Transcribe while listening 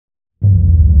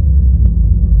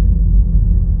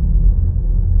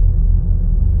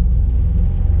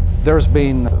There's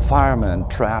been firemen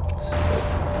trapped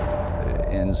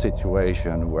in a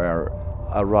situation where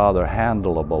a rather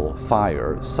handleable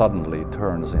fire suddenly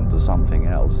turns into something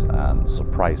else and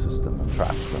surprises them and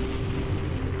traps them.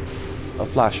 A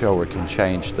flashover can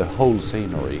change the whole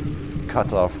scenery,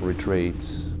 cut off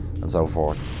retreats and so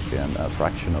forth in a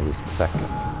fraction of a second.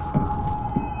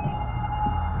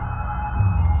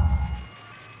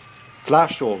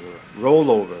 Flashover,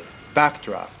 rollover,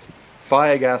 backdraft,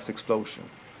 fire gas explosion.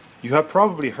 You have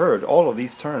probably heard all of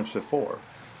these terms before,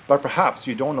 but perhaps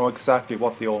you don't know exactly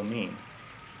what they all mean.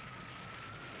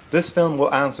 This film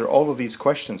will answer all of these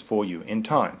questions for you in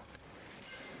time.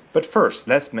 But first,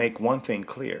 let's make one thing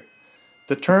clear.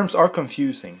 The terms are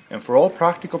confusing, and for all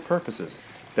practical purposes,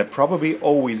 they probably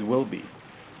always will be.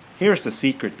 Here's the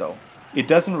secret though. It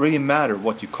doesn't really matter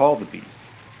what you call the beast.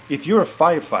 If you're a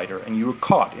firefighter and you were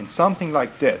caught in something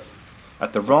like this,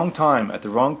 at the wrong time, at the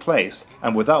wrong place,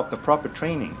 and without the proper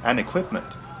training and equipment,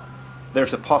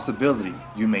 there's a possibility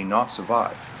you may not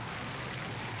survive.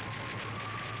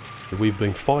 We've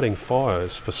been fighting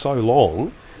fires for so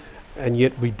long, and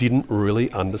yet we didn't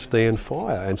really understand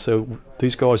fire. And so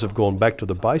these guys have gone back to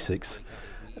the basics,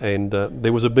 and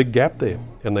there was a big gap there,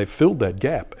 and they filled that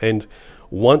gap. And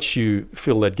once you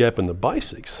fill that gap in the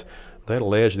basics, that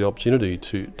allows you the opportunity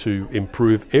to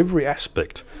improve every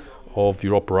aspect of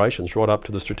your operations right up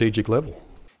to the strategic level.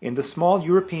 In the small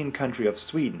European country of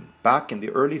Sweden, back in the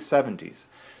early 70s,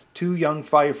 two young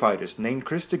firefighters named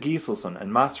Christer Gieselsson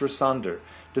and Mats Rosander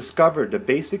discovered the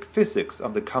basic physics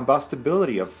of the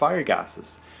combustibility of fire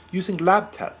gases using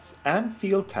lab tests and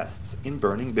field tests in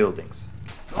burning buildings.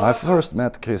 I first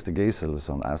met Christer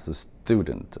Gieselsson as a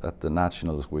student at the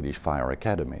National Swedish Fire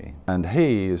Academy, and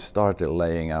he started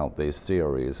laying out these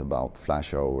theories about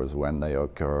flashovers, when they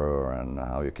occur and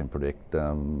how you can predict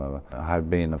them. I've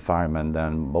been a fireman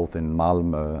then both in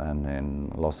Malmö and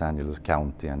in Los Angeles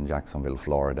County and Jacksonville,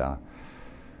 Florida.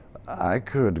 I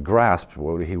could grasp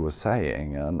what he was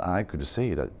saying, and I could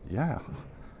see that, yeah,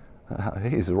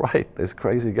 he's right, this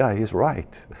crazy guy, he's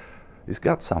right. He's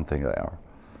got something there.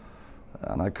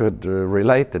 And I could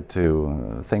relate it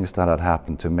to things that had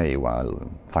happened to me while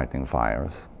fighting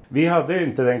fires. Vi hade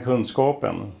inte den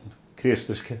kunskapen,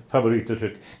 Christers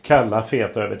favorituttryck, kalla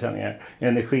feta övertändningar,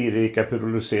 energirika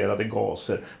pyrolyserade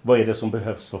gaser. Vad är det som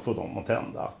behövs för att få dem att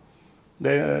tända?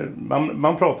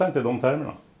 Man pratar inte i de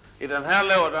termerna. I den här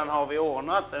lådan har vi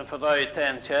ordnat en fördröjd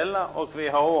tändkälla och vi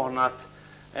har ordnat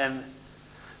en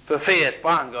för fet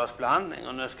brandgasblandning,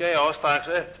 och nu ska jag strax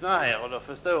öppna här och då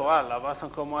förstår alla vad som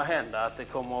kommer att hända, att det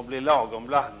kommer att bli lagom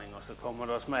blandning och så kommer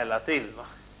det att smälla till. Va?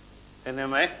 Är ni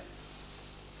med?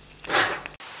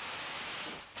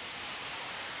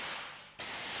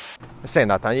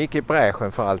 Sen att han gick i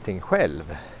bräschen för allting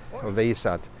själv och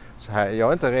visade att så här, jag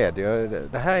är inte rädd,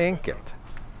 det här är enkelt.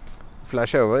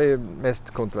 Flashover är ju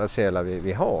mest kontroversiella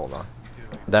vi har. Va?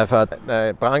 Därför att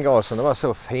när brandgaserna var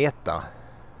så feta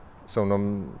som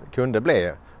de kunde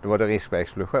bli, då var det risk för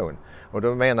explosion. Och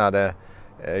då menade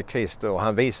Christer, och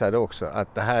han visade också,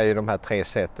 att det här är de här tre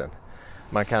sätten.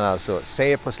 Man kan alltså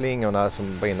se på slingorna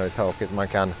som brinner i taket, man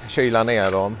kan kyla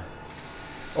ner dem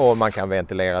och man kan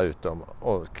ventilera ut dem,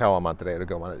 och klarar man inte det, då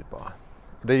går man ut bara.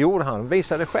 Det gjorde han,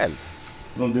 visade själv.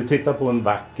 Om du tittar på en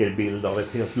vacker bild av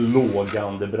ett helt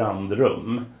lågande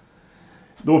brandrum,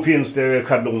 då finns det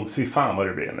schablon, fy fan vad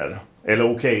det brinner.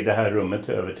 Eller okej, det här rummet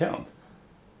är övertänt.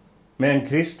 Men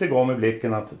Christer gav mig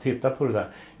blicken att titta på det där.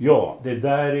 Ja, det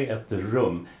där är ett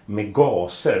rum med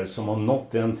gaser som har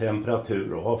nått den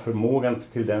temperatur och har förmågan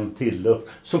till den tilluft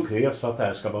som krävs för att det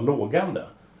här ska vara lågande.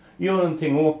 Gör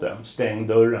någonting åt det. Stäng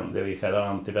dörren, det vi kallar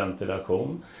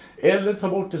antiventilation. Eller ta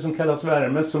bort det som kallas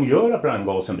värme som gör att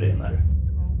brandgasen brinner.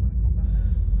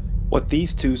 What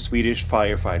these two Swedish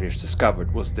firefighters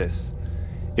discovered was this.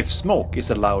 If smoke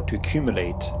is allowed to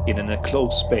accumulate in an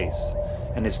enclosed space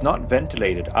and is not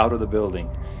ventilated out of the building,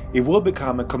 it will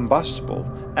become a combustible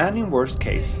and, in worst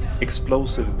case,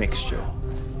 explosive mixture.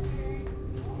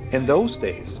 In those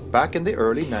days, back in the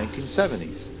early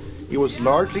 1970s, it was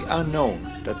largely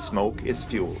unknown that smoke is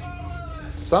fuel.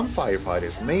 Some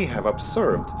firefighters may have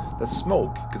observed that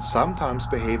smoke could sometimes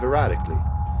behave erratically,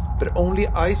 but only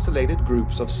isolated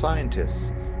groups of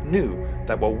scientists knew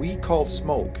that what we call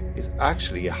smoke is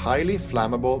actually a highly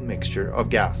flammable mixture of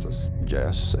gases.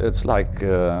 Yes, it's like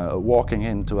walking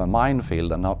into a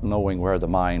minefield and not knowing where the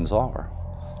mines are.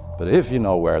 But if you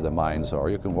know where the mines are,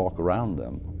 you can walk around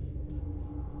them,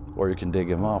 or you can dig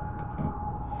them up.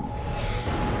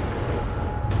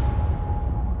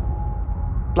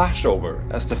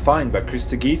 Flashover, as defined by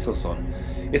Christer Gieselsson,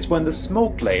 is when the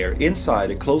smoke layer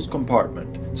inside a closed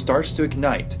compartment starts to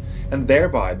ignite and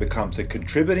thereby becomes a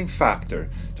contributing factor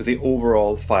to the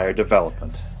overall fire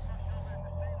development.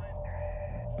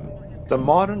 The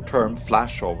modern term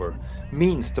flashover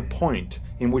means the point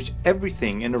in which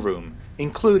everything in a room,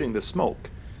 including the smoke,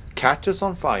 catches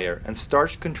on fire and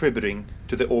starts contributing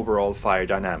to the overall fire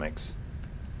dynamics.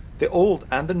 The old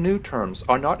and the new terms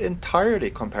are not entirely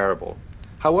comparable.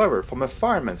 However, from a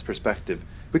fireman's perspective,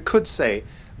 we could say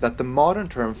that the modern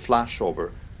term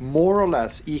flashover more or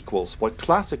less equals what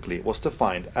classically was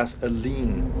defined as a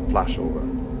lean flashover.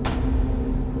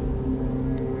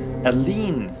 A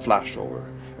lean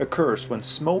flashover occurs when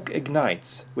smoke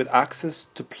ignites with access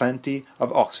to plenty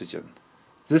of oxygen.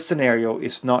 This scenario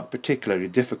is not particularly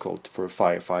difficult for a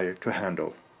firefighter to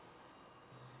handle.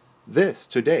 This,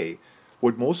 today,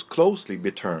 would most closely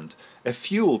be termed a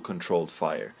fuel-controlled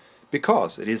fire,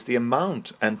 because it is the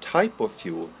amount and type of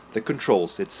fuel that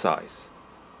controls its size.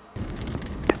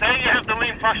 There you have the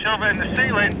lean flashover in the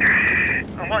ceiling,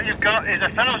 and what you've got is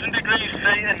 1,000 degrees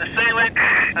C in the ceiling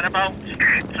and about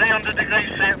 300 degrees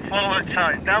C at forward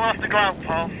tight. Now we'll have to go out,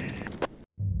 Paul.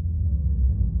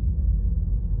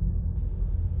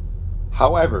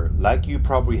 However, like you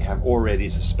probably have already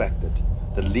suspected,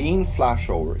 the lean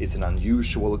flashover is an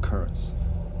unusual occurrence.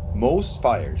 Most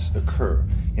fires occur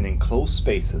in enclosed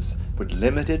spaces with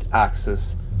limited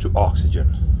access to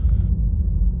oxygen.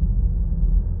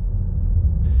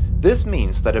 This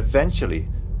means that eventually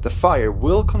the fire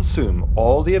will consume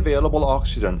all the available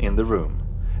oxygen in the room,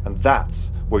 and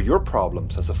that's where your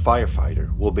problems as a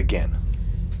firefighter will begin.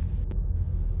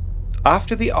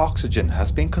 After the oxygen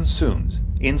has been consumed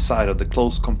inside of the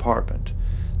closed compartment,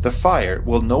 the fire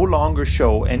will no longer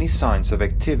show any signs of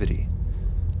activity.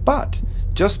 But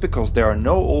just because there are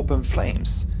no open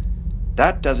flames,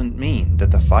 that doesn't mean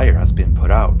that the fire has been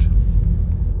put out.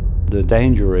 The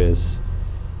danger is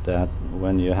that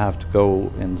when you have to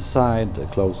go inside a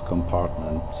closed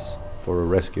compartment for a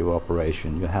rescue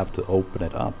operation, you have to open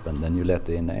it up and then you let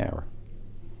in air.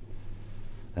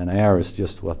 And air is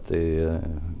just what the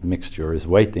mixture is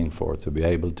waiting for to be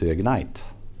able to ignite.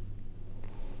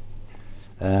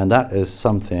 And that is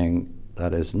something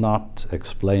that is not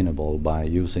explainable by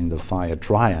using the fire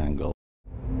triangle.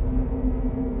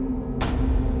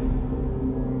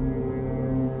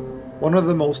 One of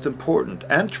the most important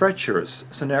and treacherous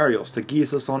scenarios that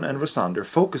Giselson and Rosander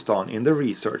focused on in their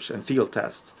research and field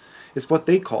tests is what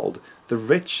they called the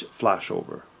rich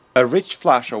flashover. A rich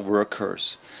flashover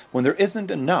occurs when there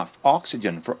isn't enough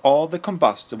oxygen for all the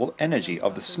combustible energy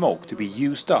of the smoke to be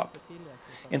used up.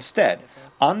 Instead,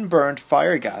 unburned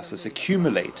fire gases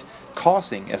accumulate,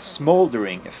 causing a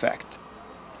smoldering effect.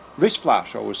 Rich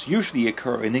flashovers usually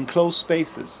occur in enclosed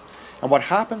spaces, and what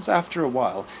happens after a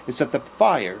while is that the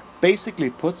fire basically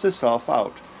puts itself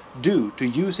out due to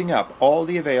using up all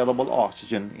the available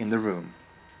oxygen in the room.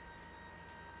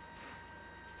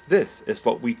 This is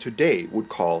what we today would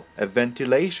call a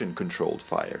ventilation-controlled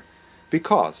fire,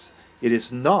 because it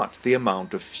is not the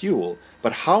amount of fuel,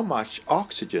 but how much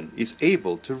oxygen is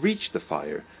able to reach the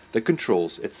fire that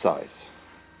controls its size.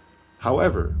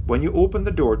 However, when you open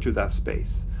the door to that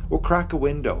space, or crack a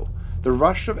window, the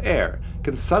rush of air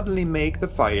can suddenly make the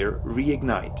fire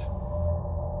reignite.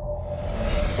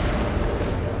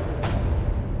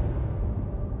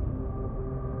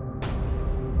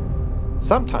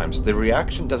 Sometimes the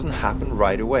reaction doesn't happen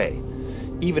right away.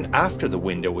 Even after the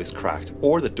window is cracked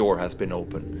or the door has been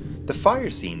opened, the fire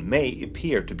scene may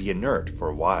appear to be inert for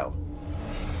a while.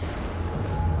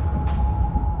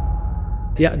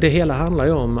 Ja, det hela handlar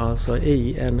ju om alltså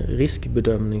i en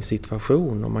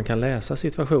riskbedömningssituation. Om man kan läsa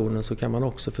situationen så kan man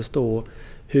också förstå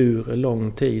hur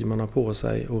lång tid man har på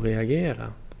sig att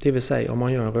reagera. Det vill säga om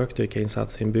man gör en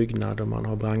rökdykarinsats i en byggnad och man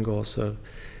har brandgaser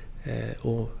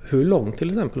och hur långt till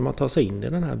exempel man tar sig in i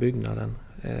den här byggnaden.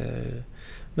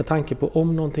 Med tanke på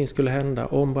om någonting skulle hända,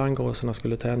 om brandgaserna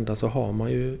skulle tända, så har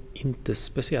man ju inte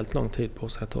speciellt lång tid på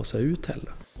sig att ta sig ut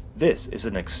heller. This is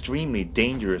an extremely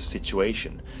dangerous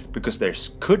situation because there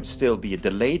could still be a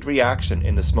delayed reaction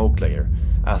in the smoke layer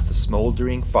as the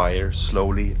smoldering fire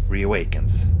slowly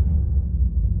reawakens.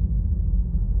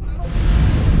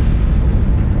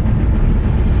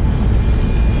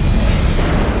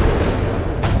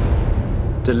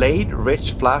 Delayed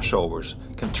rich flashovers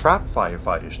can trap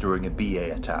firefighters during a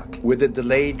BA attack with a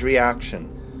delayed reaction,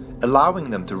 allowing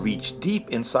them to reach deep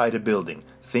inside a building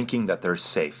thinking that they're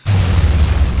safe.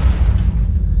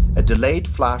 A delayed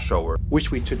flashover,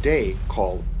 which we today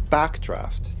call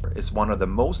backdraft, is one of the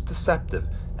most deceptive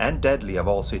and deadly of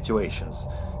all situations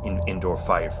in indoor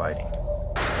firefighting.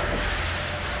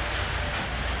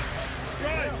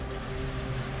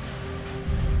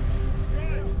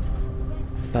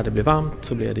 När det blir varmt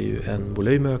så blir det ju en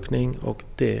volymökning och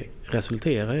det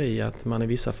resulterar i att man i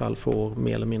vissa fall får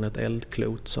mer eller mindre ett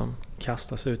eldklot som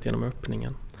kastas ut genom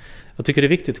öppningen. Jag tycker det är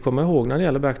viktigt att komma ihåg när det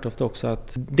gäller backdraft också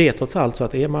att det är trots allt så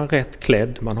att är man rätt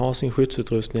klädd, man har sin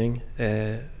skyddsutrustning,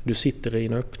 du sitter i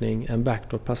en öppning, en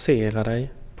backdraft passerar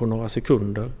dig på några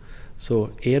sekunder, så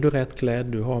är du rätt klädd,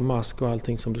 du har mask och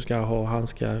allting som du ska ha,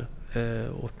 handskar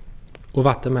och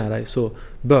vatten med dig, så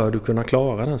bör du kunna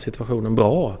klara den situationen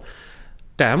bra.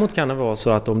 Däremot kan det vara så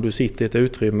att om du sitter i ett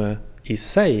utrymme i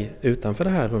sig utanför det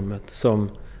här rummet som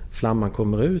flamman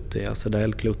kommer ut i, alltså där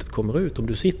eldklotet kommer ut, om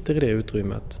du sitter i det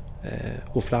utrymmet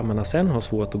och flammorna sen har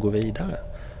svårt att gå vidare,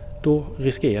 då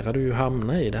riskerar du ju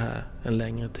hamna i det här en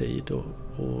längre tid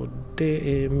och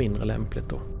det är mindre lämpligt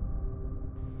då.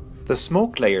 The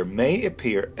smoke layer may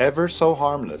appear ever so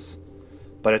harmless,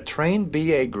 but a trained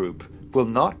BA group will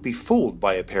not be fooled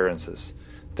by appearances.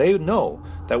 They know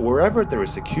that wherever there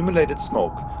is accumulated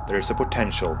smoke, there is a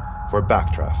potential for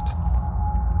backdraft.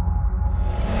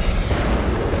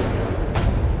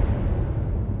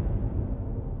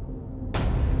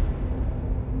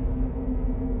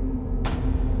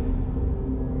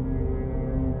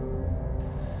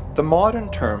 The modern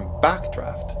term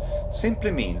backdraft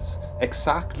simply means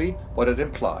exactly what it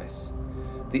implies.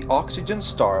 The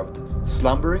oxygen-starved,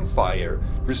 slumbering fire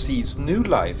receives new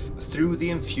life through the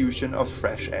infusion of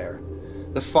fresh air.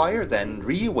 The fire then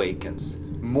reawakens,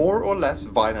 more or less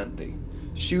violently,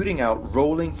 shooting out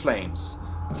rolling flames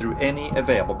through any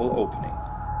available opening.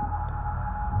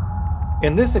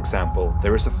 In this example,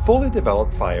 there is a fully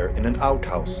developed fire in an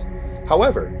outhouse.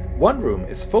 However, one room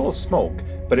is full of smoke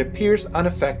but appears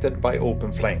unaffected by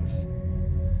open flames.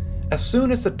 As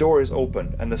soon as the door is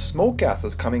opened and the smoke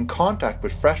gases come in contact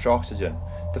with fresh oxygen,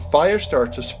 the fire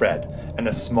starts to spread and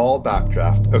a small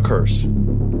backdraft occurs.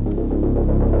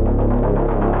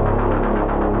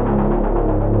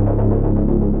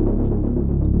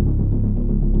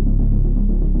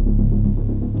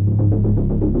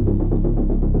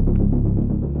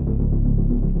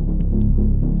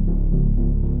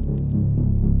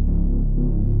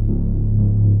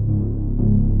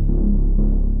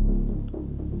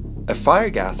 A fire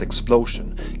gas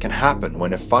explosion can happen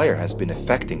when a fire has been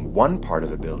affecting one part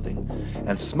of a building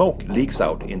and smoke leaks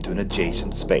out into an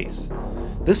adjacent space.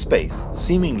 This space,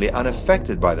 seemingly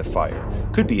unaffected by the fire,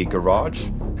 could be a garage,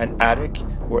 an attic,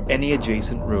 or any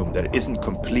adjacent room that isn't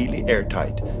completely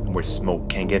airtight and where smoke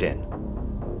can get in.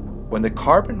 When the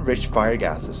carbon-rich fire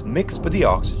gases mix with the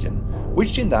oxygen,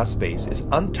 which in that space is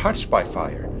untouched by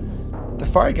fire, the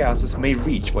fire gases may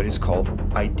reach what is called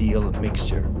ideal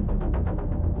mixture.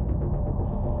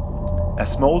 A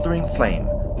smoldering flame,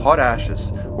 hot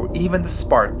ashes, or even the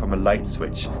spark from a light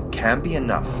switch can be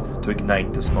enough to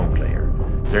ignite the smoke layer.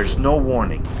 There's no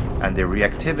warning, and the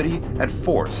reactivity and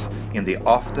force in the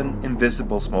often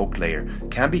invisible smoke layer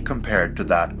can be compared to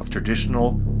that of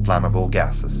traditional flammable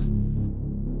gases.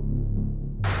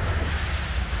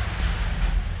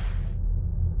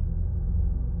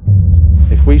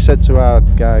 If we said to our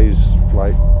guys,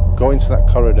 like, go into that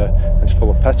corridor and it's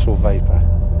full of petrol vapour,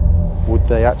 would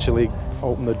they actually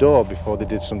open the door before they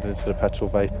did something to the petrol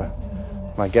vapour?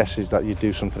 My guess is that you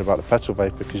do something about the petrol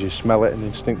vapour because you smell it and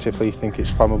instinctively you think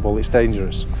it's flammable, it's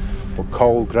dangerous. But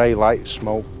cold, grey, light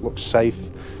smoke looks safe.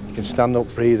 You can stand up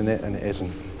breathing it and it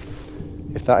isn't.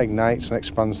 If that ignites and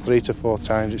expands 3 to 4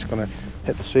 times, it's going to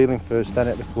hit the ceiling first, then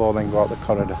hit the floor, then go out the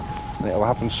corridor. And it'll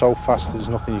happen so fast there's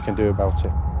nothing you can do about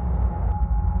it.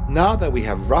 Now that we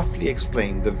have roughly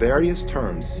explained the various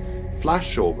terms,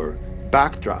 flashover,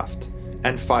 backdraft,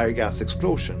 and fire gas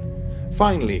explosion,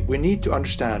 finally we need to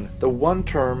understand the one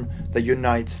term that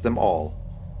unites them all: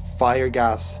 fire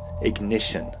gas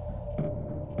ignition.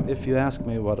 If you ask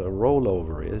me what a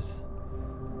rollover is,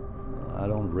 I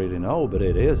don't really know, but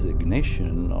it is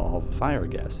ignition of fire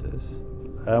gases.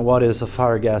 And what is a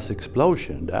fire gas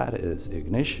explosion? That is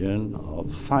ignition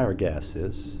of fire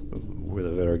gases with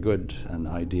a very good and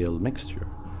ideal mixture.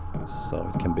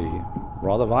 So it can be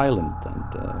rather violent and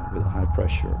with a high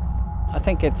pressure. I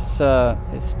think it's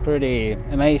pretty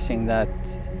amazing that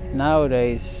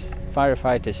nowadays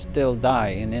firefighters still die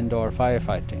in indoor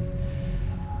firefighting,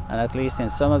 and at least in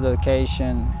some of the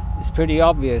occasions it's pretty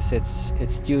obvious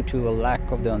it's due to a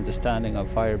lack of the understanding of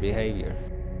fire behavior.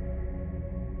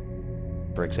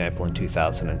 For example, in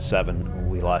 2007,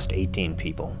 we lost 18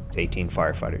 people, 18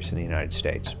 firefighters in the United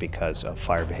States because of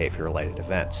fire behavior-related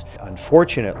events.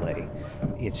 Unfortunately,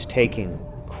 it's taking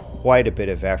quite a bit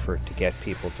of effort to get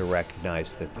people to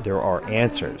recognize that there are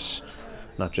answers,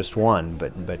 not just one,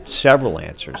 but several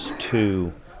answers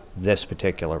to this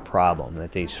particular problem,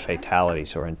 that these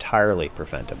fatalities are entirely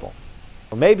preventable.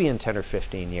 Maybe in 10 or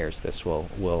 15 years this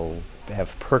will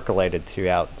have percolated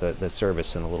throughout the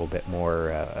service in a little bit more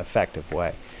effective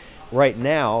way. Right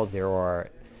now there are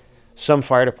some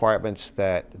fire departments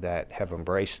that have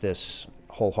embraced this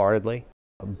wholeheartedly,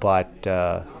 but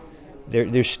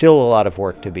there's still a lot of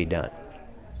work to be done.